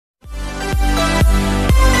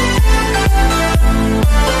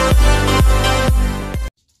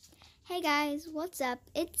guys, what's up?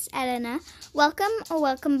 It's Eleanor.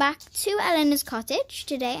 Welcome back to Eleanor's Cottage.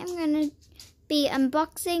 Today I'm going to be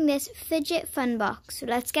unboxing this fidget fun box. So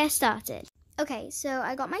let's get started. Okay, so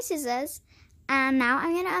I got my scissors and now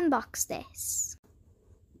I'm going to unbox this.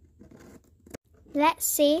 Let's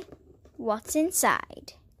see what's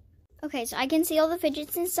inside. Okay, so I can see all the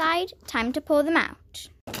fidgets inside. Time to pull them out.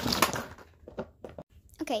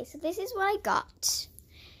 Okay, so this is what I got.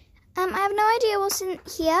 I have no idea what's in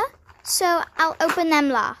here, so I'll open them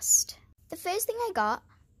last. The first thing I got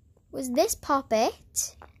was this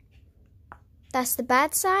poppet. That's the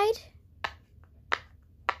bad side.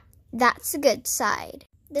 That's the good side.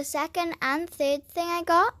 The second and third thing I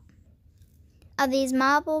got are these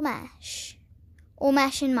marble mesh, or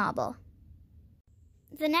mesh and marble.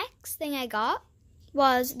 The next thing I got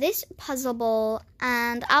was this puzzle ball,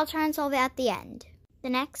 and I'll try and solve it at the end. The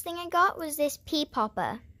next thing I got was this pea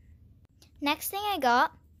popper. Next thing I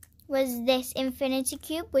got was this infinity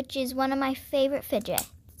cube, which is one of my favorite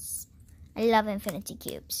fidgets. I love infinity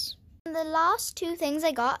cubes. And the last two things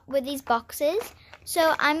I got were these boxes,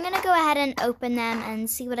 so I'm going to go ahead and open them and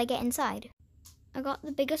see what I get inside. I got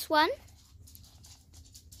the biggest one.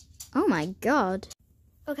 Oh my god.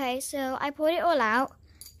 Okay, so I poured it all out,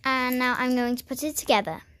 and now I'm going to put it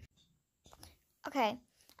together. Okay,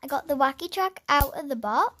 I got the wacky track out of the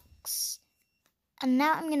box. And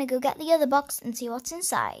now I'm going to go get the other box and see what's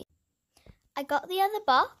inside. I got the other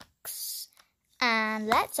box and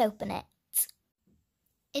let's open it.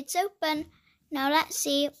 It's open. Now let's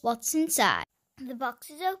see what's inside. The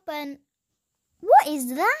box is open. What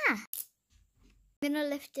is that? I'm going to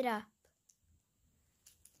lift it up.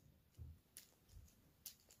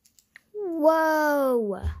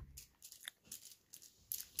 Whoa.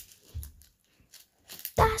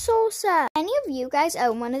 That's awesome. Any of you guys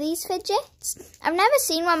own one of these fidgets? I've never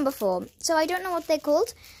seen one before, so I don't know what they're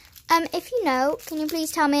called. If you know, can you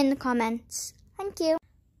please tell me in the comments? Thank you.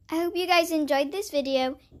 I hope you guys enjoyed this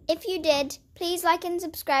video. If you did, please like and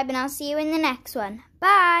subscribe, and I'll see you in the next one.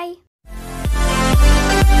 Bye.